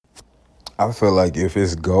I feel like if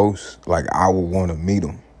it's ghosts, like I would want to meet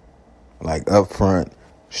them, like up front,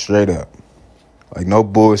 straight up. Like no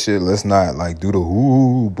bullshit. Let's not like do the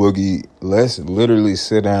woo boogie. Let's literally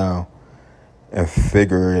sit down and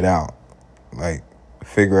figure it out. Like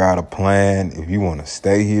figure out a plan. If you want to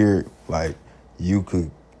stay here, like you could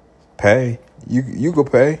pay. You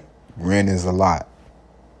could pay. Rent is a lot,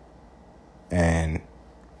 and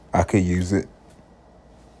I could use it.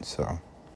 So.